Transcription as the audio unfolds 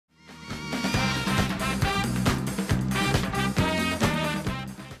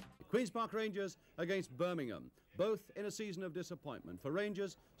Park Rangers against Birmingham, both in a season of disappointment. For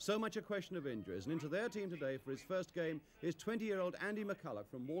Rangers, so much a question of injuries. And into their team today for his first game is 20-year-old Andy McCulloch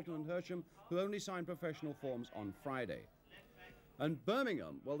from Walton and Hersham, who only signed professional forms on Friday. And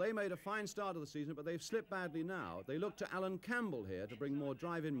Birmingham, well, they made a fine start of the season, but they've slipped badly now. They look to Alan Campbell here to bring more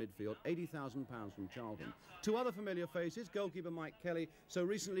drive in midfield, £80,000 from Charlton. Two other familiar faces, goalkeeper Mike Kelly, so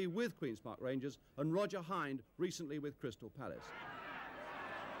recently with Queen's Park Rangers, and Roger Hind, recently with Crystal Palace.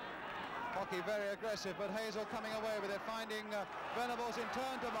 Hockey very aggressive, but Hazel coming away with it, finding Venables in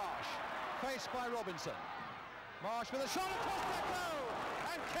turn to Marsh, faced by Robinson. Marsh with a shot across the goal,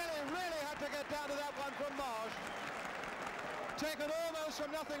 and Kelly really had to get down to that one from Marsh. Taken almost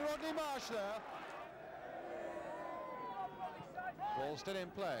from nothing, Rodney Marsh there. Ball still in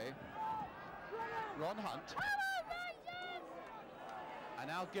play. Ron Hunt. And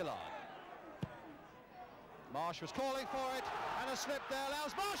now Gillard. Marsh was calling for it, and a slip there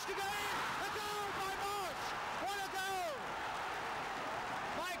allows Marsh to go in. A goal by Marsh. What a goal!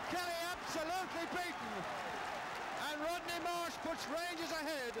 Mike Kelly absolutely beaten. And Rodney Marsh puts Rangers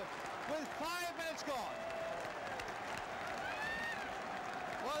ahead with 5 minutes gone.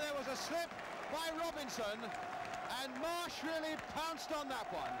 Well, there was a slip by Robinson, and Marsh really pounced on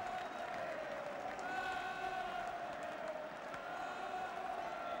that one.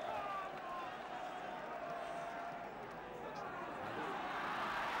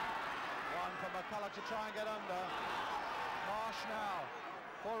 One for McCulloch to try and get under. Marsh now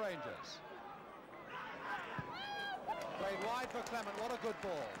for Rangers. Played wide for Clement, what a good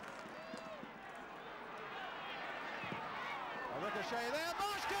ball. A ricochet there,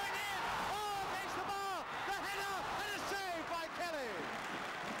 Marsh going in! Oh, against the bar! The header and a save by Kelly!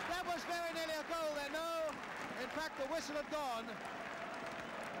 That was very nearly a goal there, no. In fact, the whistle had gone.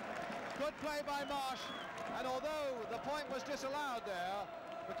 Good play by Marsh, and although the point was disallowed there,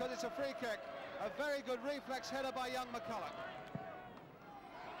 because it's a free kick, a very good reflex header by young McCulloch.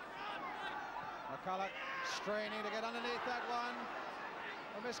 McCulloch straining to get underneath that one.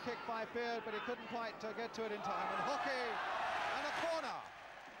 A missed kick by Beard, but he couldn't quite get to it in time. And Hockey, and a corner.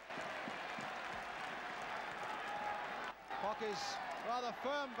 Hockey's rather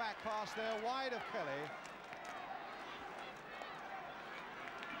firm back pass there, wide of Kelly.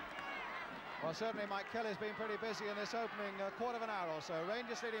 Well, certainly Mike Kelly's been pretty busy in this opening quarter of an hour or so.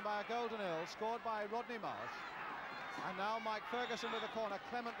 Rangers leading by a goal to nil, scored by Rodney Marsh. And now Mike Ferguson with the corner,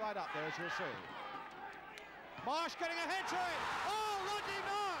 Clement right up there, as you'll see. Marsh getting ahead to it. Oh, Rodney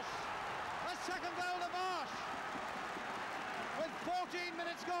Marsh! A second goal to Marsh with 14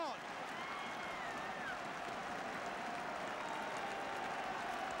 minutes gone.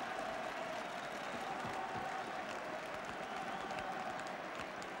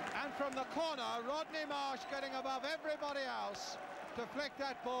 And from the corner, Rodney Marsh getting above everybody else to flick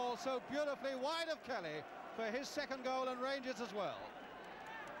that ball so beautifully wide of Kelly for his second goal, and Rangers as well.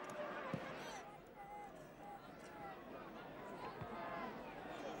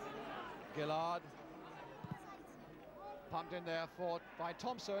 Gillard pumped in there by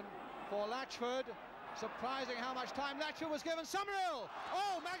Thompson for Latchford. Surprising how much time Latchford was given. Summerhill!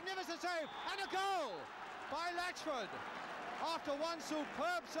 Oh, magnificent save! And a goal by Latchford after one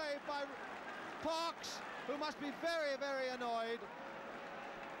superb save by Parks, who must be very, very annoyed.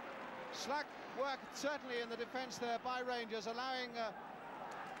 Slack work certainly in the defence there by Rangers, allowing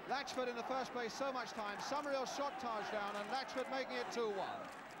Latchford in the first place so much time. Summerhill shot touchdown and Latchford making it 2-1.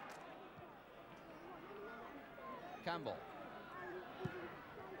 Campbell.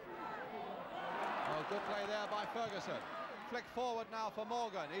 Oh, good play there by Ferguson. Flick forward now for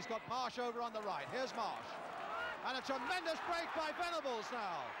Morgan. He's got Marsh over on the right. Here's Marsh. And a tremendous break by Venables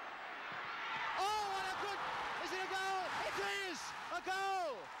now. Oh, what a good... Is it a goal? It is a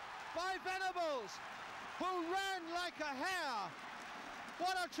goal by Venables, who ran like a hare.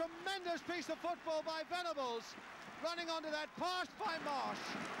 What a tremendous piece of football by Venables, running onto that, passed by Marsh.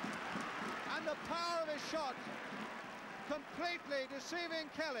 And the power of his shot completely deceiving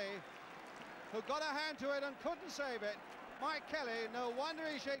Kelly, who got a hand to it and couldn't save it. Mike Kelly, no wonder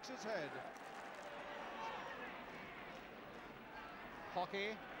he shakes his head.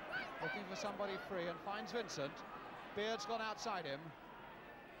 Hockey looking for somebody free and finds Vincent. Beard's gone outside him.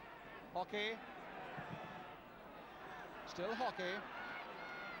 Hockey. Still Hockey.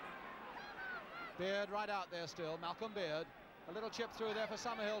 Beard right out there still, Malcolm Beard. A little chip through there for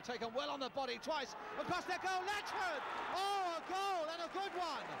Summerhill, taken well on the body twice. Across their goal, Latchford! Oh, a goal and a good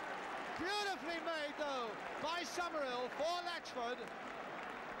one! Beautifully made, though, by Summerhill for Latchford.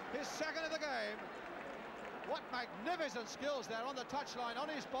 His second of the game. What magnificent skills there on the touchline, on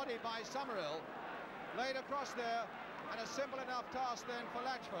his body by Summerhill. Laid across there, and a simple enough task then for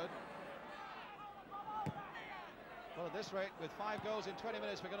Latchford. Well, at this rate, with 5 goals in 20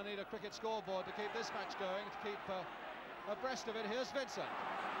 minutes, we're going to need a cricket scoreboard to keep this match going, to keep abreast of it. Here's Vincent.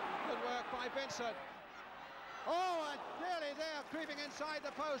 Good work by Vincent. Oh, and nearly there, creeping inside the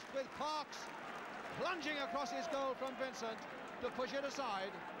post with Parks plunging across his goal from Vincent to push it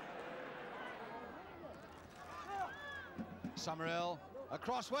aside. Summerhill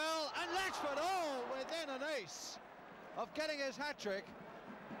across well, and Latchford, oh, within an ace of getting his hat-trick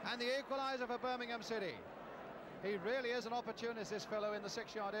and the equaliser for Birmingham City. He really is an opportunist, this fellow, in the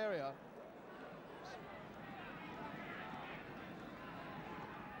 6-yard area.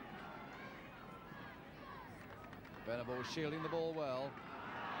 Venables shielding the ball well.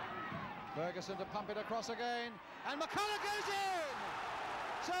 Ferguson to pump it across again, and McCulloch goes in!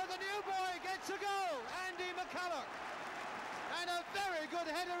 So the new boy gets a goal, Andy McCulloch, and a very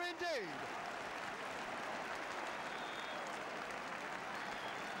good header indeed.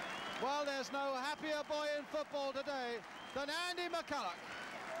 Well, there's no happier boy in football today than Andy McCulloch.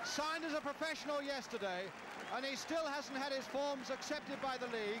 Signed as a professional yesterday, and he still hasn't had his forms accepted by the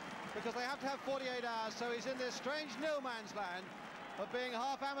league because they have to have 48 hours, so he's in this strange no man's land of being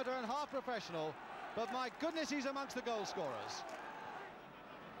half amateur and half professional. But my goodness, he's amongst the goal scorers.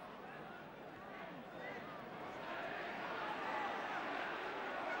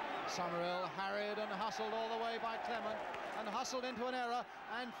 Summerhill harried and hustled all the way by Clement, and hustled into an error,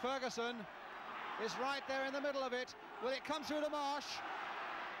 and Ferguson is right there in the middle of it. Will it come through to Marsh?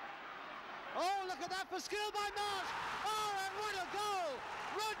 Oh, look at that for skill by Marsh! Oh, and what a goal!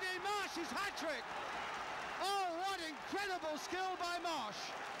 Rodney Marsh's hat-trick! Oh, what incredible skill by Marsh!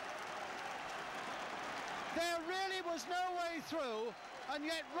 There really was no way through, and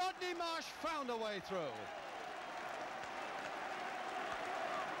yet Rodney Marsh found a way through.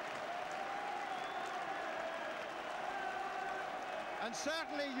 And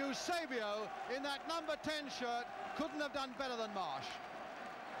certainly Eusebio in that number 10 shirt couldn't have done better than Marsh.